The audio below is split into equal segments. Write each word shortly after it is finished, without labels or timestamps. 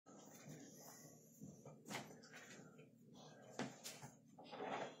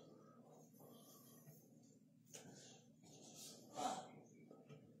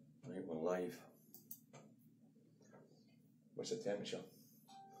What's the temperature?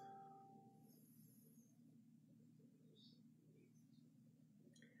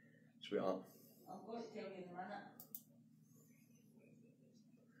 Sweetheart. I'm going to tell you in a minute.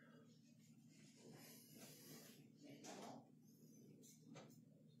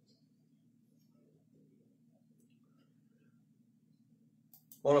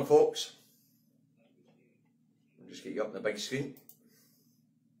 Morning, folks. I'll just get you up on the big screen.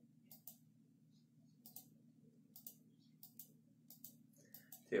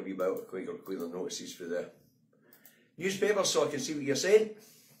 Tell me about quick the notices for the newspaper so I can see what you're saying.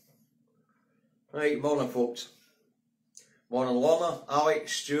 Right, morning, folks. Morning, Lorna,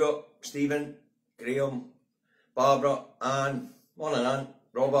 Alex, Stuart, Stephen, Graham, Barbara, Anne. Morning, Anne,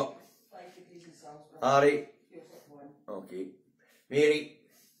 Robert, 5 degrees in Salisbury. Harry, Feels like 1. okay, Mary,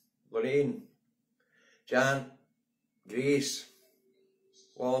 Lorraine, Jan, Grace,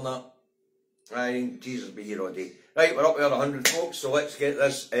 Lorna, Ryan. Jesus be here all day. Right, we're up there 100 folks, so let's get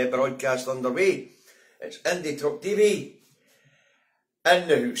this broadcast underway. It's Indie Truck TV in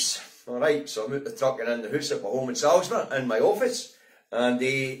the house. Alright, so I'm out the truck and in the house at my home in Salisbury, in my office, and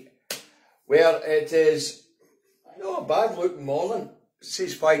where it is not a bad looking morning. It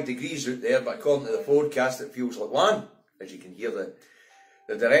says 5 degrees out there, but according to the forecast it feels like 1, as you can hear the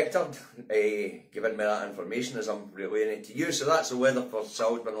director giving me that information as I'm relaying it to you. So that's the weather for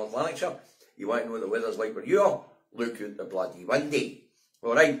Salisbury, North Lanarkshire. You want to know what the weather's like where you are? Look out the bloody window.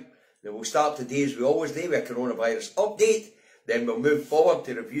 Alright, now we'll start today as we always do with a coronavirus update. Then we'll move forward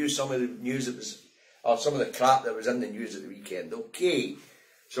to review some of the news that was, or some of the crap that was in the news at the weekend. Okay,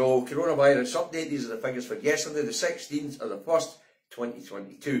 so coronavirus update. These are the figures for yesterday, the 16th of the 1st,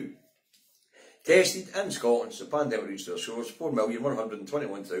 2022. Tested in Scotland, so the pandemic reached their shores,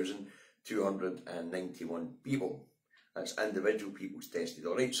 4,121,291 people. That's individual people's tested,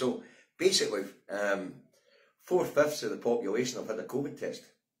 alright. So basically, 4/5 of the population have had a COVID test.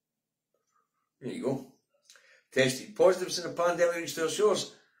 There you go. Tested positives in the pandemic reached their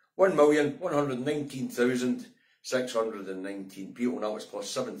shores, 1,119,619 people, and that was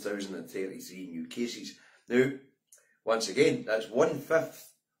plus 7,033 new cases. Now, once again, that's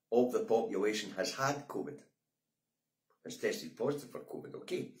 1/5 of the population has had COVID. Has tested positive for COVID,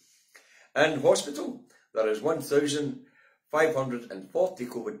 okay. In hospital, there is 1,540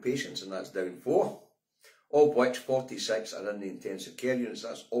 COVID patients, and that's down 4, of which 46 are in the intensive care units,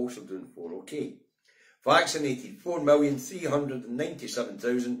 that's also down 4, okay. Vaccinated,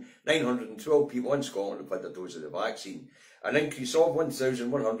 4,397,912 people in Scotland have had a dose of the vaccine, an increase of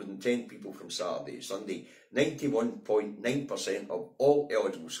 1,110 people from Saturday to Sunday. 91.9% of all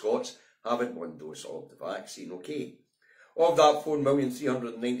eligible Scots have had 1 dose of the vaccine, okay. Of that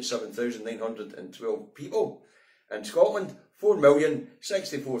 4,397,912 people in Scotland,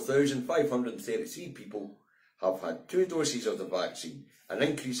 4,064,533 people have had 2 doses of the vaccine, an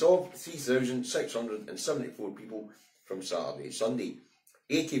increase of 3,674 people from Saturday to Sunday.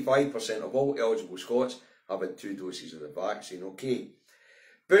 85% of all eligible Scots have had 2 doses of the vaccine, okay.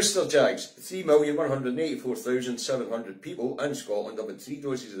 Booster jags, 3,184,700 people in Scotland have had 3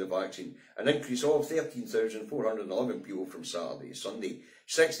 doses of the vaccine, an increase of 13,411 people from Saturday to Sunday.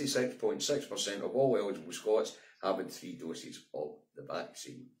 66.6% of all eligible Scots have had 3 doses of the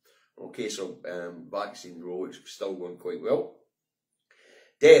vaccine. Okay, so vaccine roll is still going quite well.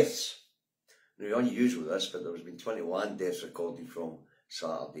 Deaths. Now, unusual this, but there has been 21 deaths recorded from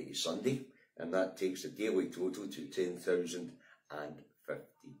Saturday to Sunday, and that takes the daily total to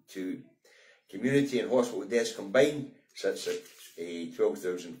 10,052. Community and hospital deaths combined sits at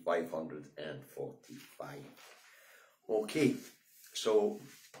 12,545. Okay, so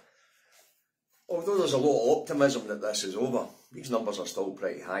although there's a lot of optimism that this is over, these numbers are still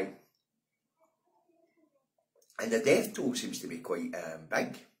pretty high. And the death toll seems to be quite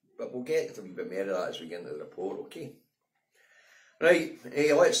big, but we'll get a wee bit more of that as we get into the report, okay? Right,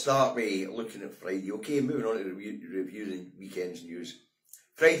 let's start by looking at Friday, okay? Moving on to review the weekend's news.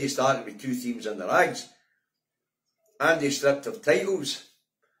 Friday started with 2 themes in the rags. Andy stripped of titles,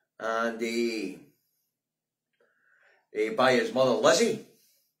 and by his mother Lizzie.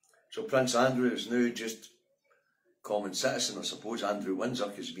 So Prince Andrew is now just common citizen, I suppose. Andrew Windsor,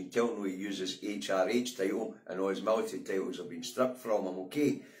 because he's been telling him he uses HRH title, and all his military titles have been stripped from him,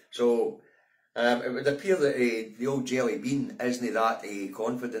 okay? So it would appear that the old jelly bean isn't that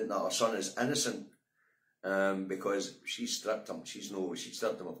confident that her son is innocent, because she stripped him. She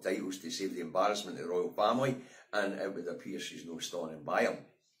stripped him of titles to save the embarrassment of the royal family, and it would appear she's no standing by him.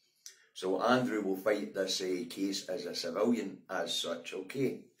 So Andrew will fight this case as a civilian as such,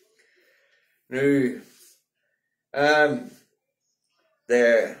 okay? Now,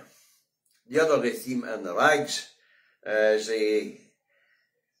 the other theme in the rags is the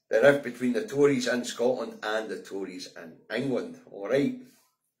rift between the Tories in Scotland and the Tories in England. Alright.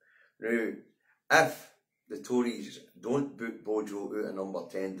 Now, if the Tories don't boot Bojo out of number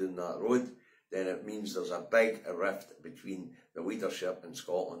 10 down that road, then it means there's a big rift between the leadership in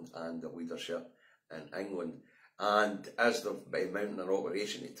Scotland and the leadership in England. And as they're mounting an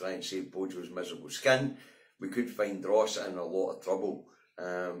operation to try and save Bojo's miserable skin, we could find Ross in a lot of trouble.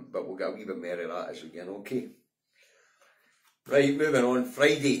 But we'll get a wee bit more of that as we get on, okay? Right, moving on.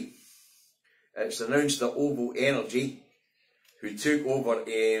 Friday, it's announced that OVO Energy, who took over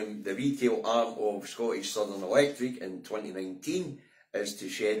the retail arm of Scottish Southern Electric in 2019, is to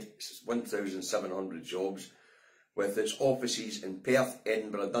shed 1,700 jobs, with its offices in Perth,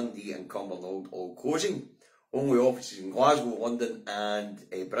 Edinburgh, Dundee and Cumbernauld all closing. Only offices in Glasgow, London and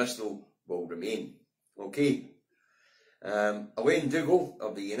Bristol will remain. Okay. Elaine Dougal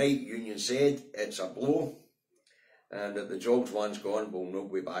of the Unite Union said it's a blow and that the jobs once gone will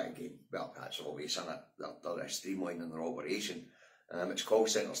not be back again. Well, that's obvious, isn't it? They're streamlining their operation. It's call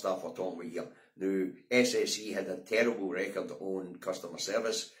centre staff we're talking about here. Now, SSE had a terrible record on customer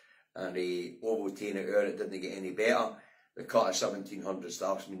service, and OVO taking it out, it didn't get any better. The cut of 1,700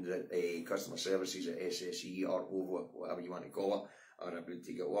 staff means that customer services at SSE or OVO, whatever you want to call it, are about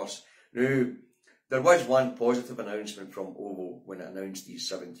to get worse. Now, there was one positive announcement from OVO when it announced these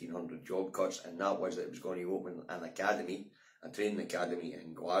 1,700 job cuts, and that was that it was going to open an academy, a training academy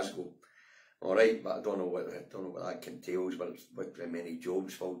in Glasgow. Alright, but I don't know what that entails, but how many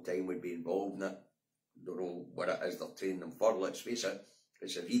jobs full time would be involved in it. I don't know what it is they're training them for. Let's face it,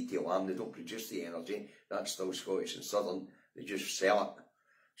 it's a retail arm, they don't produce the energy, that's still Scottish and Southern, they just sell it.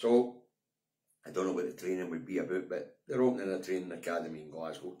 So, I don't know what the training would be about, but they're opening a training academy in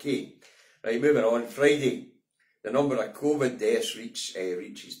Glasgow. Okay, right, moving on. Friday, the number of COVID deaths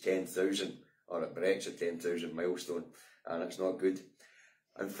reaches 10,000, or it breaks a 10,000 milestone, and it's not good.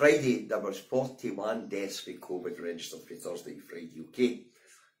 On Friday, there was 41 deaths for COVID registered for Thursday to Friday, okay?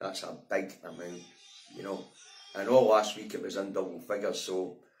 That's a big amount, you know. And all last week it was in double figures,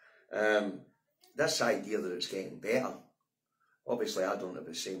 so this idea that it's getting better, obviously I don't have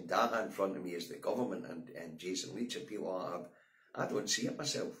the same data in front of me as the government and Jason Leach and people like that. I don't see it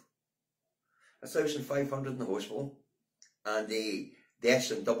myself. 1,500 in the hospital, and the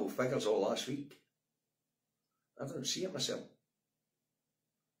deaths in double figures all last week. I don't see it myself.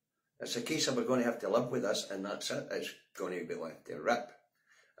 It's a case of we're going to have to live with this, and that's it. It's going to be left to rip.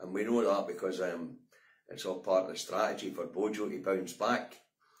 And we know that because it's all part of the strategy for Bojo to bounce back.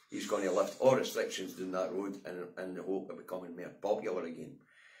 He's going to lift all restrictions down that road in the hope of becoming more popular again.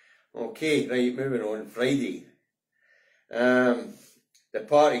 Okay, right, moving on. Friday. The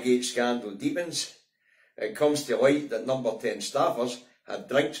Partygate scandal deepens. It comes to light that number 10 staffers had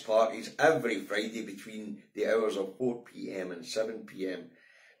drinks parties every Friday between the hours of 4 PM and 7 PM.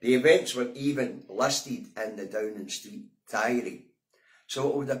 The events were even listed in the Downing Street Diary. So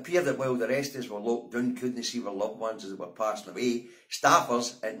it would appear that while the rest of us were locked down, couldn't see our loved ones as they were passing away,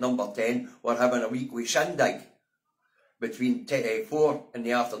 staffers at number 10 were having a weekly shindig between 4 in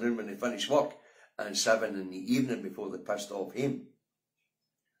the afternoon when they finished work and 7 in the evening before they pissed off home.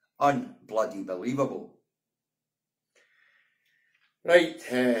 Unbloody believable. Right,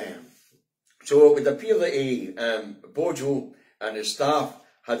 so it would appear that Bojo and his staff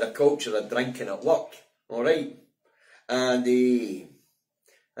had a culture of drinking at work, alright, and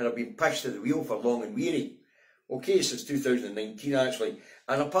have been pushed to the wheel for long and weary. Okay, since 2019 actually,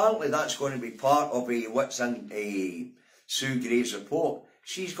 and apparently that's going to be part of what's in Sue Gray's report.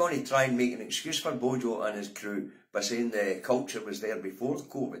 She's going to try and make an excuse for Bojo and his crew by saying the culture was there before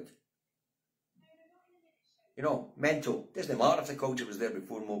COVID. You know, mental. Doesn't matter if the culture was there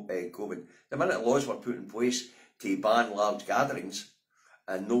before COVID. The minute laws were put in place to ban large gatherings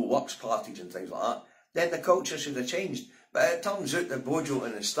and no works parties and things like that, then the culture should have changed. But it turns out that Bojo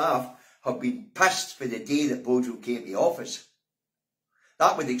and his staff have been pissed for the day that Bojo came to office.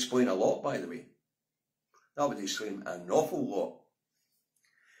 That would explain a lot, by the way. That would explain an awful lot.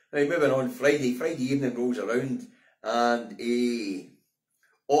 Right, moving on. Friday evening rolls around and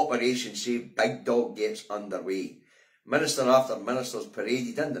Operation Save Big Dog gets underway. Minister after minister's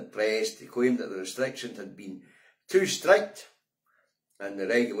paraded in the press to claim that the restrictions had been too strict and the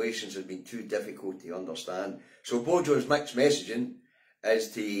regulations had been too difficult to understand. So Bojo's mixed messaging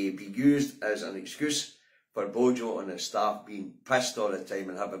is to be used as an excuse for Bojo and his staff being pissed all the time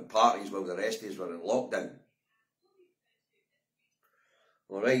and having parties while the rest of us were in lockdown.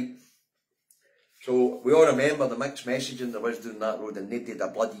 Alright. So we all remember the mixed messaging there was down that road, and nobody had a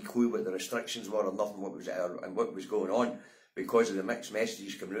bloody clue what the restrictions were or nothing what was going on because of the mixed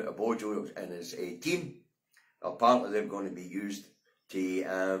messages coming out of Bojo and his team. apparently they're going to be used to,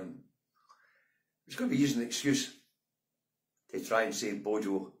 it's going to be used as an excuse to try and save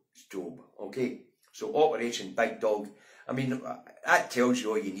Bojo's job, okay? So Operation Big Dog, I mean, that tells you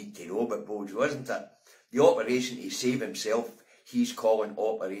all you need to know about Bojo, isn't it? The operation to save himself, he's calling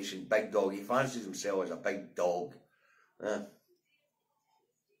Operation Big Dog. He fancies himself as a big dog.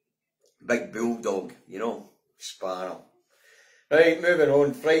 Big bulldog, you know, spanner. Right, moving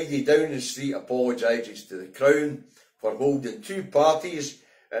on. Friday, Downing Street apologises to the Crown for holding two parties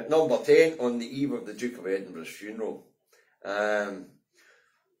at number 10 on the eve of the Duke of Edinburgh's funeral.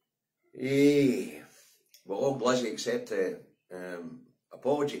 Will old Lizzie accept the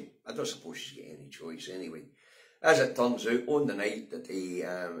apology? I don't suppose she's got any choice anyway. As it turns out, on the night that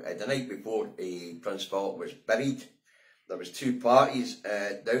the night before Prince Philip was buried, there was two parties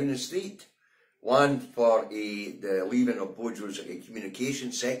at Downing Street. One for the leaving of Bojo's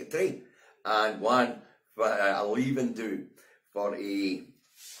communications secretary, and one for a leaving do for a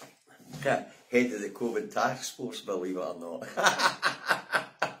head of the COVID task force, believe it or not.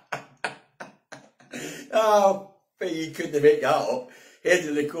 Oh, but you couldn't make that up. Head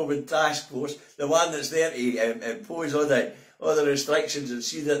of the COVID task force, the one that's there to impose all the restrictions and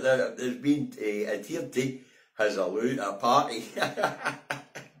see that there's been adhered to, has a party.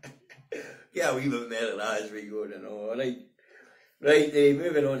 Yeah, a wee bit more than that as we go on, alright. Right,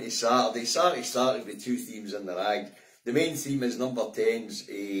 moving on to Saturday. Saturday started with two themes in the rag. The main theme is number 10's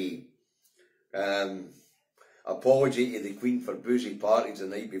apology to the Queen for boozy parties the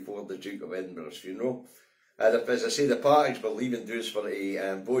night before the Duke of Edinburgh's funeral. As I say, the parties were leaving dues for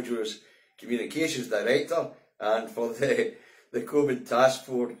Bojo's communications director and for the COVID task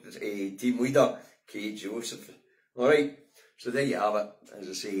force team leader, Kate Joseph. Alright, so there you have it. As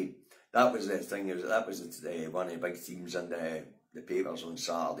I say, that was the thing, that was one of the big themes in the papers on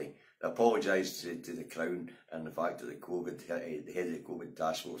Saturday. They apologised to the Crown and the fact that the head of the COVID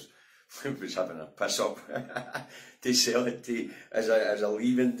task force was having a piss up to sell it to as a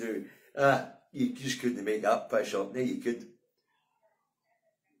leaving do. You just couldn't make that piss up. No, you could.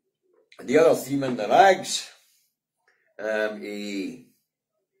 The other theme in the rags, it's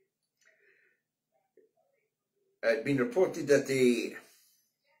been reported that the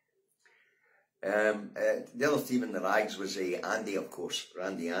other theme in the rags was Andy, of course,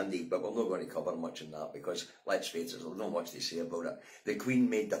 Andy, but we're not going to cover much on that because, let's face it, there's not much to say about it. The Queen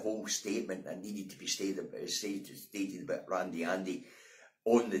made the whole statement that needed to be stated about Randy Andy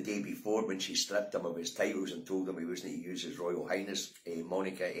on the day before when she stripped him of his titles and told him he wasn't to use his Royal Highness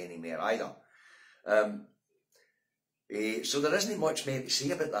moniker anymore either. So there isn't much more to say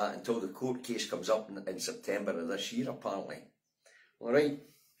about that until the court case comes up in September of this year, apparently. Alright.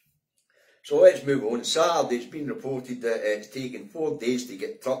 So let's move on. Saturday, it's been reported that it's taken 4 days to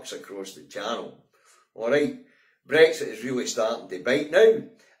get trucks across the channel. Alright, Brexit is really starting to bite now,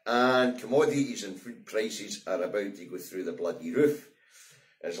 and commodities and food prices are about to go through the bloody roof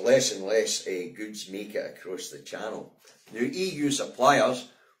as less and less goods make it across the channel. Now, EU suppliers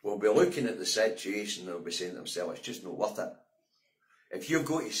will be looking at the situation and they'll be saying to themselves, it's just not worth it. If you've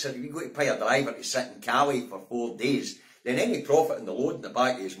got to pay a driver to sit in Cali for 4 days, then any profit in the load in the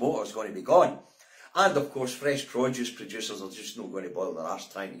back of his motor is going to be gone. And of course, fresh produce producers are just not going to bother their arse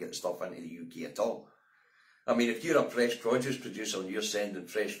trying to get the stuff into the UK at all. I mean, if you're a fresh produce producer and you're sending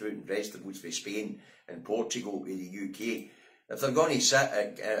fresh fruit and vegetables from Spain and Portugal to the UK, if they're going to sit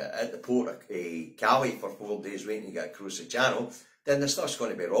at the port of Cali for 4 days waiting to get across the channel, then the stuff's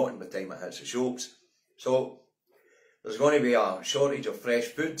going to be rotten by the time it hits the shops. So there's going to be a shortage of fresh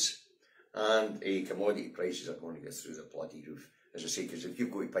foods, and commodity prices are going to get through the bloody roof. As I say, because if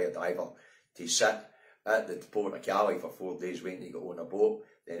you've got to pay a driver to sit at the port of Cali for 4 days waiting to go on a boat,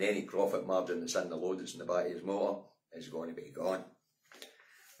 then any profit margin that's in the load that's in the back of his motor is going to be gone.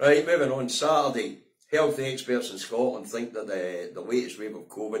 Right, moving on. Saturday, health experts in Scotland think that the latest wave of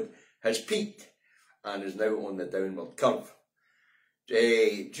COVID has peaked and is now on the downward curve.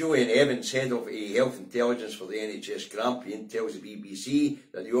 Julian Evans, head of health intelligence for the NHS Grampian, tells the BBC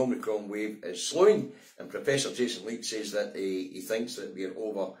that the Omicron wave is slowing, and Professor Jason Leake says that he thinks that we're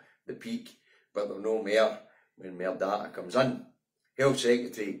over the peak, but there'll know more when more data comes in. Health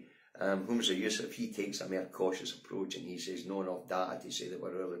Secretary Humza Yusuf, he takes a more cautious approach and he says no enough data to say that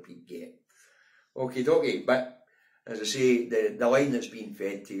we're over the peak yet. Okie dokie, but as I say, the line that's being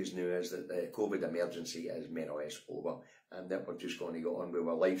fed to us now is that the COVID emergency is more or less over and that we're just going to go on with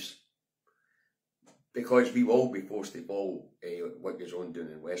our lives. Because we will be forced to follow what goes on down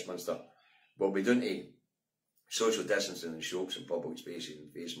in Westminster. We'll be doing to social distancing in shops and public spaces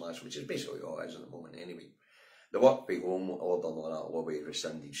and face masks, which is basically all it is at the moment anyway. The work from home order and all that will be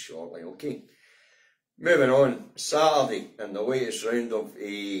rescinded shortly, okay? Moving on, Saturday in the latest round of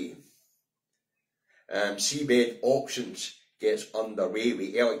seabed auctions gets underway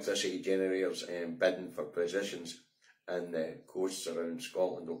with electricity generators bidding for positions in the coasts around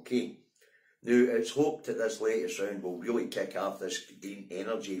Scotland. Okay. Now, it's hoped that this latest round will really kick off this green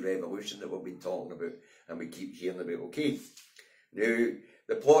energy revolution that we've been talking about and we keep hearing about. Okay. Now,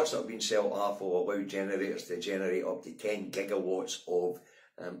 the plots that have been sold off will allow generators to generate up to 10 gigawatts of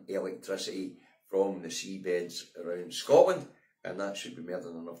electricity from the seabeds around Scotland, and that should be more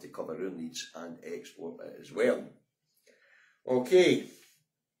than enough to cover our needs and export it as well. Okay,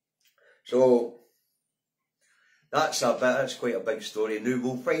 so that's quite a big story. Now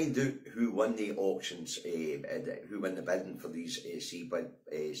we'll find out who won the auctions, who won the bidding for these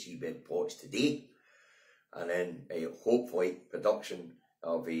seabed plots today, and then hopefully production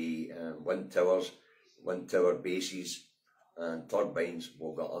of wind tower bases and turbines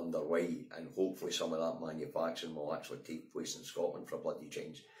will get underway, and hopefully some of that manufacturing will actually take place in Scotland for a bloody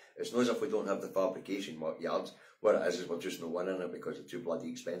change. It's not as if we don't have the fabrication yards. What it is we're just not winning it because it's too bloody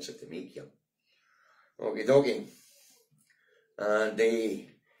expensive to make here. Okie dokie. And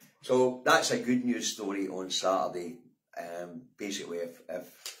so that's a good news story on Saturday. Basically, if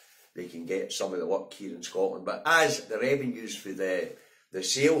they can get some of the work here in Scotland. But as the revenues for the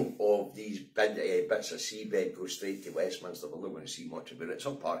sale of these bits of seabed go straight to Westminster, we're not going to see much about it. It's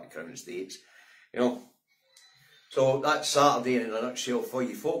all part of Crown Estates, you know. So that's Saturday in a nutshell for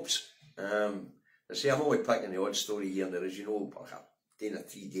you folks. I say I'm only picking the odd story here and there. As you know, I'm doing a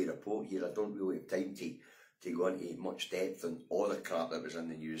 3-day report here. I don't really have time to go into much depth on all the crap that was in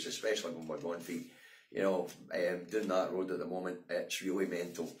the news, especially when we're going for, you know, doing that road at the moment. It's really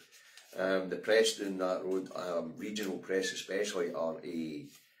mental. The press doing that road, regional press especially, are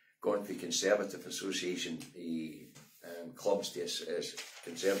going for Conservative Association clubs,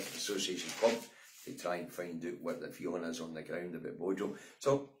 Conservative Association clubs, to try and find out what the feeling is on the ground about Bojo.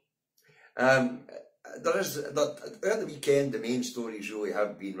 So, there is that at the weekend. The main stories really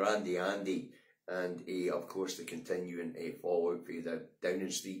have been Randy Andy and of course the continuing fallout for the Downing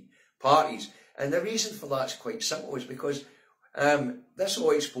Street parties. And the reason for that is quite simple, is because this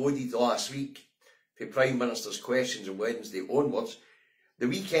all exploded last week for Prime Minister's questions on Wednesday onwards. The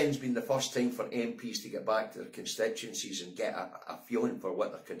weekend's been the first time for MPs to get back to their constituencies and get a feeling for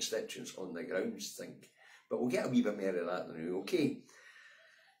what their constituents on the grounds think. But we'll get a wee bit more of that now, okay?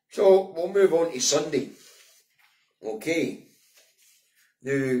 So we'll move on to Sunday. Okay.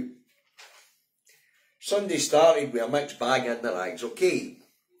 Now, Sunday started with a mixed bag in the rags, okay?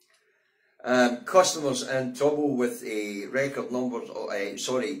 Customers in trouble with record numbers,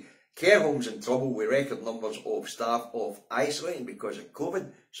 care homes in trouble with record numbers of staff off isolating because of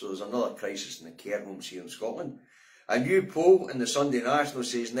COVID. So there's another crisis in the care homes here in Scotland. A new poll in the Sunday National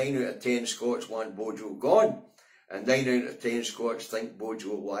says 9 out of 10 Scots want Bojo gone, and 9 out of 10 Scots think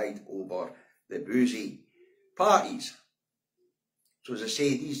Bojo lied over the boozy parties. So as I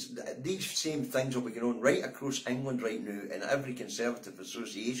say, these same things will be going on right across England right now in every Conservative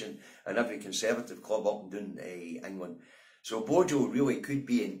association and every Conservative club up and down England. So Bojo really could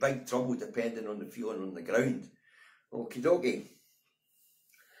be in big trouble depending on the feeling on the ground. Okie dokie.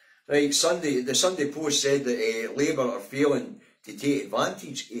 Right, the Sunday Post said that Labour are failing to take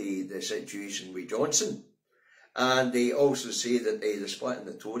advantage of the situation with Johnson. And they also say that the split in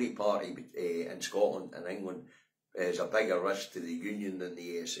the Tory party in Scotland and England is a bigger risk to the Union than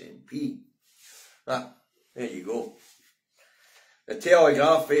the SNP. There you go. The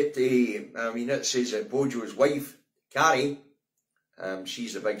Telegraph, it says that Bojo's wife, Carrie,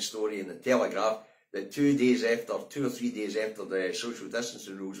 she's the big story in the Telegraph, that 2 or 3 days after the social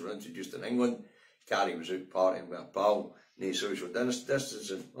distancing rules were introduced in England, Carrie was out partying with a pal, no social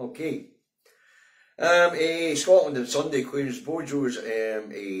distancing. Okay. Scotland on Sunday claims Bojo is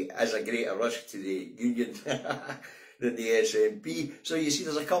a greater risk to the Union than the SNP. So you see,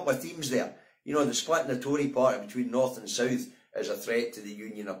 there's a couple of themes there. You know, the split in the Tory party between North and South is a threat to the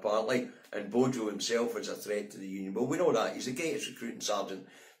Union apparently, and Bojo himself is a threat to the Union. Well, we know that. He's the greatest recruiting sergeant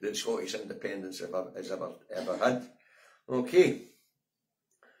that Scottish independence has ever had. Okay.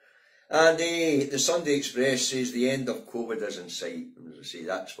 And the Sunday Express says the end of COVID is in sight. As I say,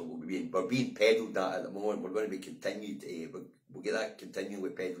 that's what we're being peddled at the moment. We're going to be continued. We'll get that continually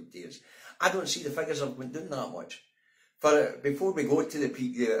peddled to us. I don't see the figures have been doing that much. Before we go to the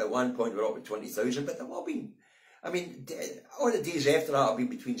peak, at one point we're up at 20,000, but they've all been. I mean, all the days after that have been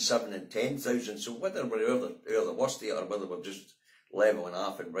between 7 and 10,000. So whether we're the worst yet or whether we're just leveling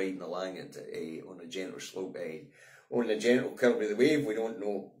off and riding along on a gentle slope, on the gentle curve of the wave, we don't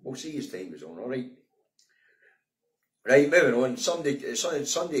know. We'll see as time goes on, alright? Right, moving on. Sunday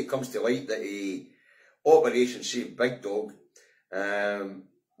it comes to light that Operation Save Big Dog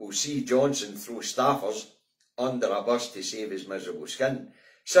will see Johnson throw staffers under a bus to save his miserable skin.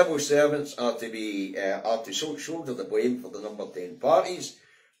 Civil servants are to shoulder the blame for the number 10 parties,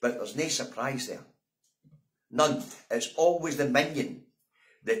 but there's no surprise there. None. It's always the minion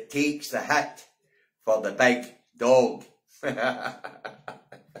that takes the hit for the big dog.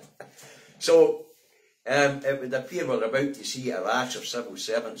 So, it would appear we're about to see a rash of civil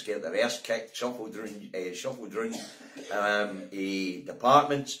servants get their arse kicked, shuffled around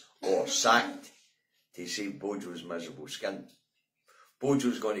departments, or sacked to save Bojo's miserable skin.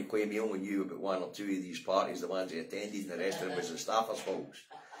 Bojo's going to claim he only knew about one or two of these parties, the ones he attended, and the rest of them was the staffers' folks.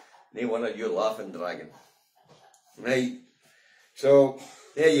 No one of you laughing, dragon. Right, so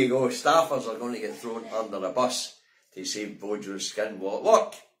there you go, staffers are going to get thrown under a bus to save Bojo's skin. Will it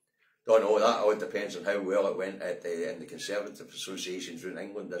work? Don't know, that all depends on how well it went in the Conservative associations in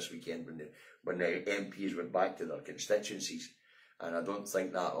England this weekend when the MPs went back to their constituencies, and I don't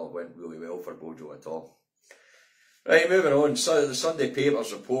think that all went really well for Bojo at all. Right, moving on. So the Sunday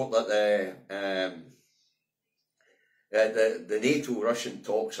papers report that the NATO-Russian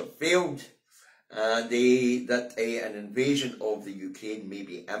talks have failed, and that an invasion of the Ukraine may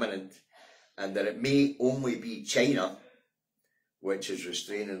be imminent, and that it may only be China which is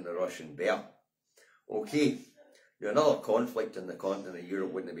restraining the Russian bear. Okay, another conflict in the continent of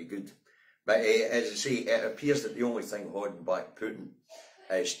Europe wouldn't be good. But as I say, it appears that the only thing holding back Putin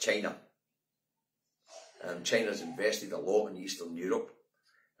is China. China's invested a lot in Eastern Europe,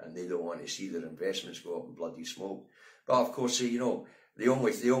 and they don't want to see their investments go up in bloody smoke. But of course, you know, the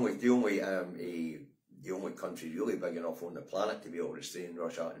only country really big enough on the planet to be able to restrain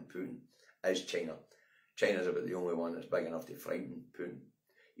Russia and Putin is China. China's about the only one that's big enough to frighten Putin.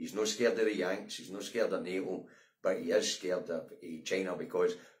 He's not scared of the Yanks, he's not scared of NATO, but he is scared of China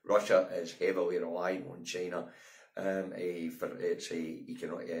because Russia is heavily relying on China for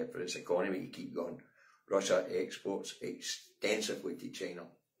its economy to keep going. Russia exports extensively to China,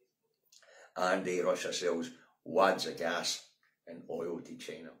 and Russia sells wads of gas and oil to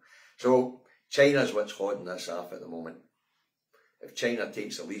China. So China's what's holding this off at the moment. If China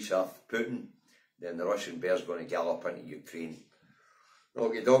takes the leash off Putin, then the Russian bear's going to gallop into Ukraine.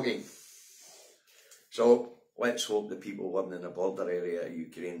 Okie dokie. So let's hope the people living in the border area of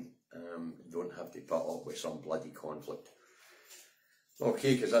Ukraine don't have to put up with some bloody conflict.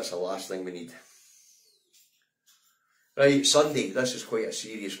 Okay, because that's the last thing we need. Right, Sunday, this is quite a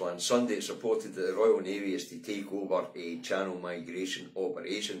serious one. Sunday it's reported that the Royal Navy is to take over channel migration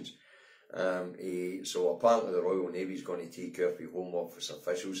operations. So apparently the Royal Navy is going to take care of Home Office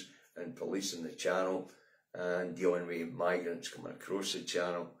officials and policing the channel and dealing with migrants coming across the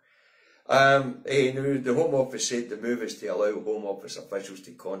channel. The Home Office said the move is to allow Home Office officials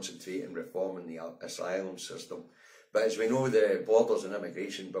to concentrate on reforming the asylum system. But as we know, the Borders and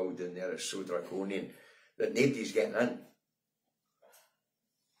Immigration Bill down there is so draconian that nobody's getting in.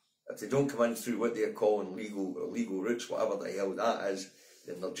 If they don't come in through what they're calling legal routes, whatever the hell that is,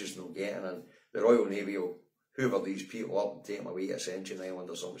 then they're just not getting in. The Royal Navy will hoover these people up and take them away to Ascension Island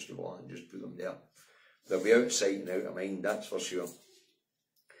or something stupid and just put them there. They'll be out of sight and out of mind, that's for sure.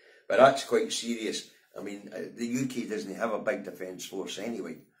 But that's quite serious. I mean, the UK doesn't have a big defence force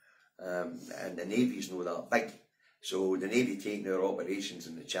anyway, and the Navy's not that big. So the Navy taking their operations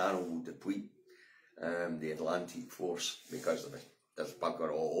in the Channel will deplete the Atlantic force because there's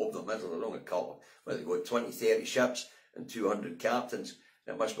bugger all over them. There's only a couple, but they've got 20, 30 ships and 200 captains.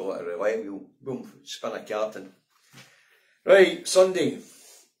 It must be like a roulette wheel. Boom, spin a captain. Right, Sunday.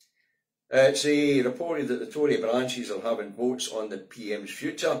 It's reported that the Tory branches are having votes on the PM's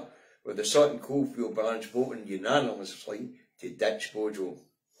future, with the Sutton Coldfield branch voting unanimously to ditch Bojo.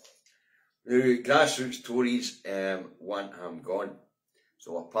 The grassroots Tories want him gone.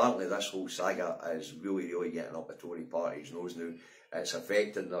 So apparently this whole saga is really getting up the Tory party's nose now. It's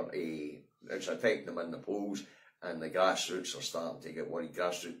affecting them in the polls, and the grassroots are starting to get worried.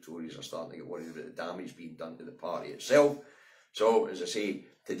 Grassroots Tories are starting to get worried about the damage being done to the party itself. So, as I say,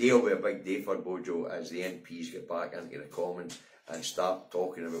 today will be a big day for Bojo as the MPs get back into the Commons and start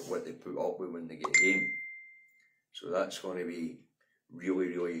talking about what they put up with when they get home. So that's going to be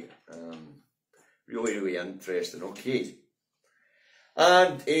really interesting. Okay.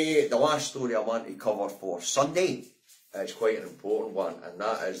 And the last story I want to cover for Sunday is quite an important one, and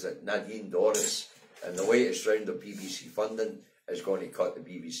that is that Nadine Dorries, in the latest round of BBC funding, is going to cut the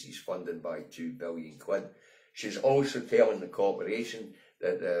BBC's funding by £2 billion. She's also telling the corporation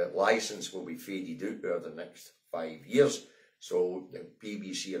that the licence will be faded out over the next 5 years, so the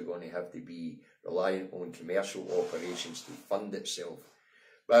BBC are going to have to be reliant on commercial operations to fund itself.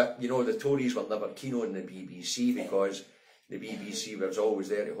 But, you know, the Tories were never keen on the BBC because the BBC was always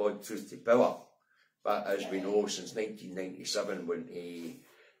there to hold truth to power. But as we know, since 1997, when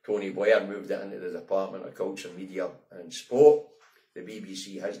Tony Blair moved it into the Department of Culture, Media and Sport, the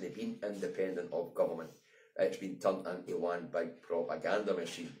BBC hasn't been independent of government. It's been turned into one big propaganda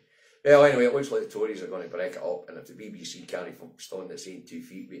machine. Well, anyway, it looks like the Tories are going to break it up, and if the BBC can't stand its own 2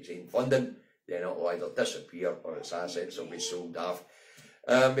 feet with its own funding, then it'll either disappear or its assets will be sold off.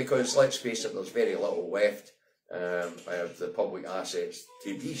 Because, let's face it, there's very little left of the public assets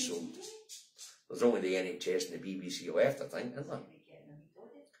to be sold. There's only the NHS and the BBC left, I think, isn't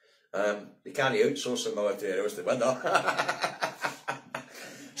there? They can't outsource the military else they win that.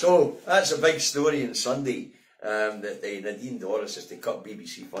 So, that's a big story on Sunday, that Nadine Dorries is to cut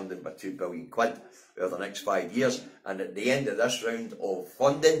BBC funding by £2 billion over the next 5 years, and at the end of this round of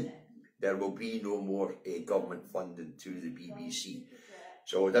funding, there will be no more government funding to the BBC.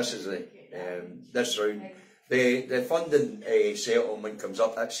 So this is this round. The funding settlement comes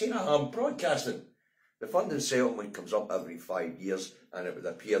up at Sarah Broadcasting. The funding settlement comes up every 5 years, and it would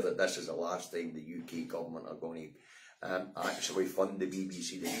appear that this is the last time the UK government are going to actually fund the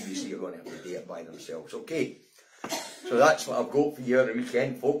BBC. The BBC are going to have to do it by themselves. Okay, so that's what I've got for you on the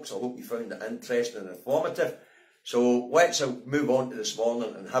weekend, folks. I hope you found it interesting and informative. So let's move on to this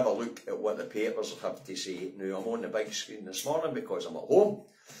morning and have a look at what the papers have to say. Now, I'm on the big screen this morning because I'm at home.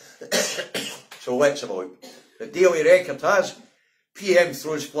 So let's have a look. The Daily Record has PM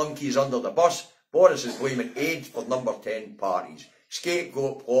throws flunkies under the bus. Boris is blaming AIDS for number 10 parties.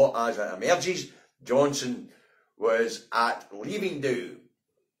 Scapegoat plot as it emerges. Johnson was at Leaving Do.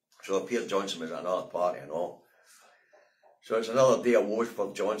 So it appeared Johnson was at another party and all. So it's another day of woes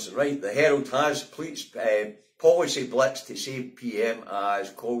for Johnson. Right, the Herald has policy blitz to save PM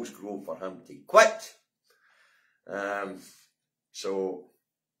as calls grow for him to quit. So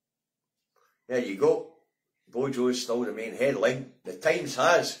there you go. Bojo is still the main headline. The Times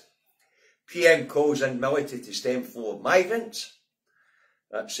has PM calls in military to stem flow of migrants.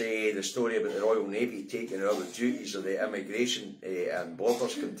 That's the story about the Royal Navy taking over the duties of the immigration and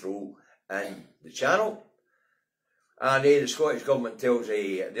borders control in the Channel. And the Scottish Government tells,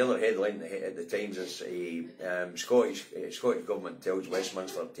 the other headline at the Times is Scottish Government tells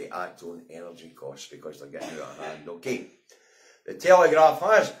Westminster to act on energy costs because they're getting out of hand. Okay. The Telegraph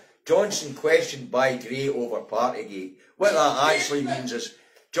has Johnson questioned by Gray over Partygate. What that actually means is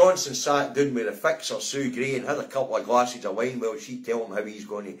Johnson sat down with a fixer, Sue Gray, and had a couple of glasses of wine while she tell him how she's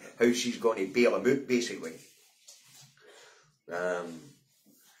going to bail him out, basically.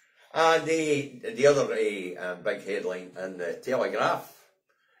 And the other big headline in the Telegraph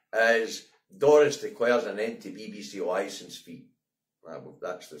is Dorries declares an end to BBC licence fee.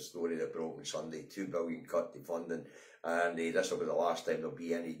 That's the story that broke on Sunday. £2 billion cut to funding, and this will be the last time there'll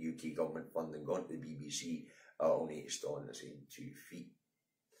be any UK government funding going to the BBC. It'll need to stand on the same 2 feet.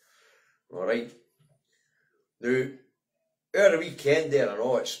 Alright. Now, over the weekend there, I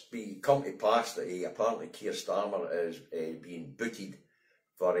know it's come to pass that apparently Keir Starmer is being booted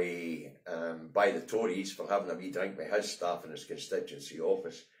for by the Tories for having a wee drink with his staff in his constituency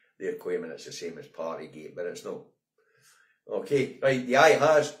office. They're claiming it's the same as Partygate, but it's not. Okay, right, the eye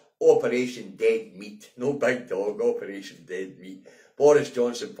has Operation Dead Meat. No big dog, Operation Dead Meat. Boris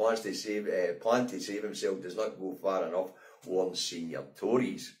Johnson plan to save himself does not go far enough, warns senior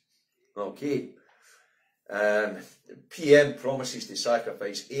Tories. Okay. PM promises to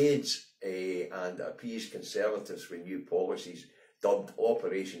sacrifice AIDS and appease Conservatives with new policies dubbed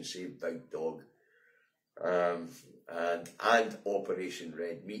Operation Save Big Dog and Operation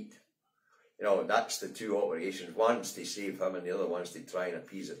Red Meat. You know, that's the two operations. One's to save him and the other one's to try and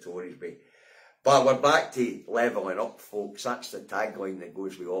appease the Tories. But we're back to levelling up, folks. That's the tagline that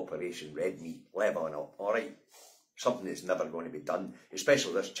goes with Operation Red Meat. Levelling up, alright? Something that's never going to be done,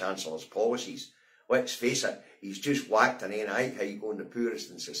 especially this Chancellor's policies. Let's face it, he's just whacked an NI hike on the poorest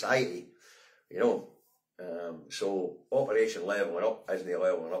in society. You know, so Operation Levelling Up isn't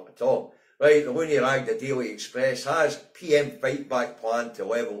levelling up at all. Right, the Looney Rag, the Daily Express has PM fight back plan to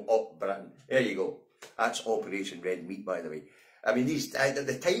level up Britain. There you go. That's Operation Red Meat, by the way. I mean, these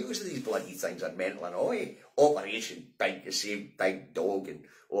the titles of these bloody things are mental and all. Operation Big Save Big Dog and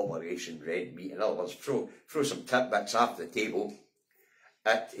Operation Red Meat. In other words, throw some tidbits off the table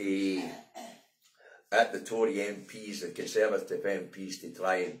at the Tory MPs, the Conservative MPs, to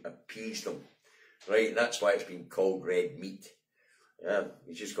try and appease them. Right, and that's why it's been called Red Meat.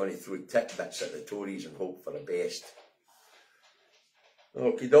 He's just going to throw tidbits at the Tories and hope for the best.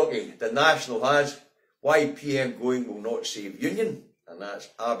 Okie dokie. The National has why PM going will not save Union, and that's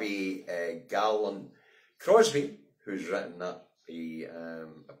Abby Garland Crosby who's written that a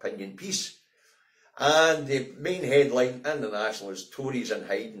opinion piece. And the main headline in the National is Tories in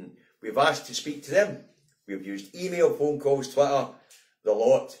hiding. We've asked to speak to them. We've used email, phone calls, Twitter, the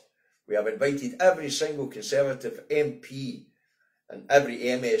lot. We have invited every single Conservative MP and every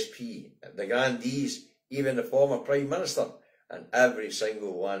MSP, the grandees, even the former Prime Minister, and every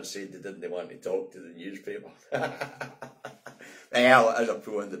single one said they didn't want to talk to the newspaper. Well, it is a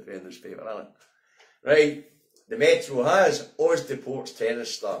pro-independence paper, isn't it? Right, the Metro has Oz deports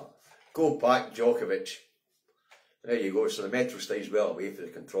tennis star. Go back, Djokovic. There you go. So the Metro stays well away from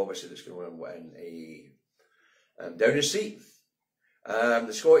the controversy that's going on in Downing Street.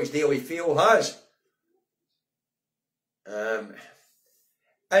 The Scottish Daily Fail has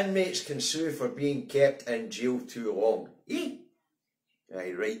inmates can sue for being kept in jail too long. Aye,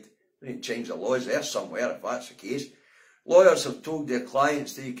 right. We need to change the laws there somewhere if that's the case. Lawyers have told their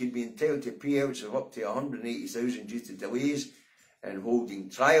clients they could be entitled to payouts of up to 180,000 due to delays in holding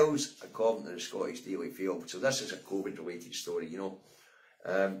trials, according to the Scottish Daily Fail. So this is a COVID-related story, you know.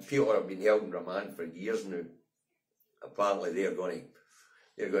 People have been held in remand for years now. Apparently they're going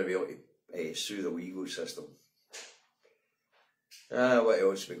to be able to sue the legal system. What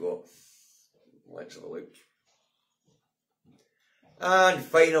else we got? Let's have a look. And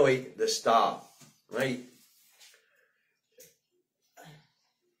finally, the Star, right?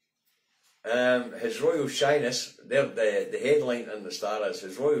 His Royal Shyness, the headline in the Star is,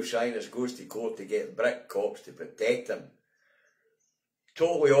 His Royal Shyness goes to court to get brick cops to protect him.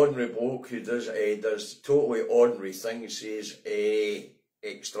 Totally ordinary bloke who does totally ordinary things, says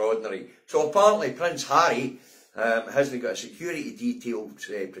extraordinary. So apparently Prince Harry hasn't got a security detail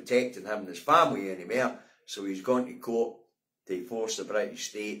protecting him and his family anymore, so he's gone to court to force the British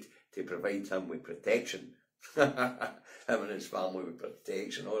state to provide him with protection. Him and his family with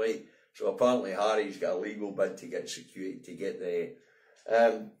protection, alright. So apparently Harry's got a legal bid to get security, to get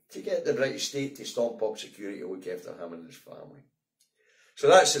the British state to stomp up security to look after him and his family. So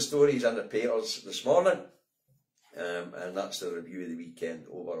that's the stories in the papers this morning, and that's the review of the weekend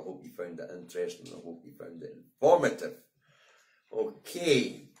over. I hope you found it interesting, I hope you found it informative.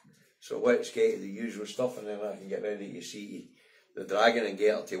 Okay, so let's get to the usual stuff and then I can get ready to see the dragon and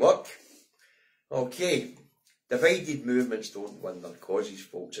get her to work. Okay, divided movements don't win their causes,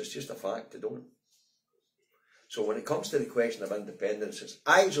 folks. It's just a fact, they don't. So when it comes to the question of independence, it's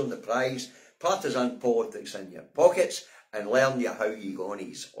eyes on the prize, partisan politics in your pockets, and learn you how you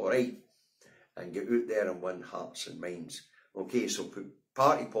gonies, alright? And get out there and win hearts and minds. Okay, so put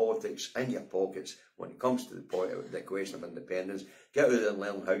party politics in your pockets when it comes to the question of independence. Get out there and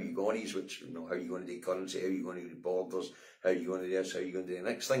learn how you gonies, which, you know, how you going to do currency, how you going to do borders, how you going to do this, how you going to do the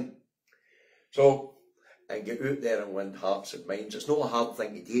next thing. So, and get out there and win hearts and minds. It's not a hard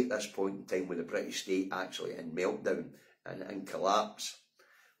thing to do at this point in time with the British state actually in meltdown and collapse.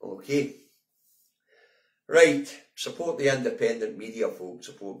 Okay. Right, support the independent media, folks.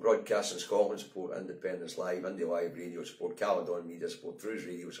 Support Broadcasting Scotland, support Independence Live, Indie Live Radio, support Caledon Media, support Drew's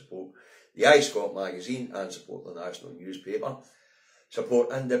Radio, support the iScot magazine, and support the national newspaper.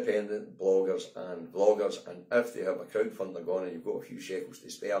 Support independent bloggers and vloggers, and if they have a crowdfunder going and you've got a few shekels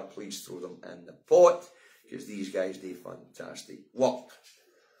to spare, please throw them in the pot, because these guys do fantastic work.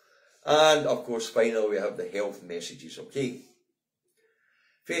 And of course, finally, we have the health messages, okay?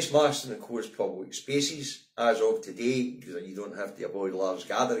 Face masks in enclosed public spaces. As of today, because you don't have to avoid large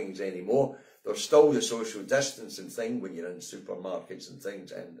gatherings anymore, there's still the social distancing thing when you're in supermarkets and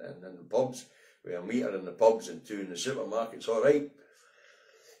things and in the pubs. We have a metre in the pubs and 2 in the supermarkets, alright.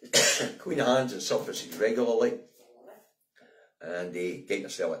 Clean your hands and surfaces regularly. And get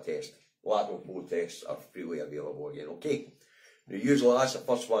yourself a test. Lateral flow tests are freely available again, okay. Now usually that's the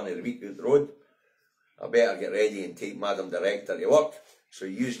first one of the week out the road. I better get ready and take Madam Director to work. So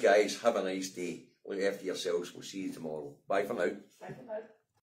you guys have a nice day. Look after yourselves. We'll see you tomorrow. Bye for now. Bye for now.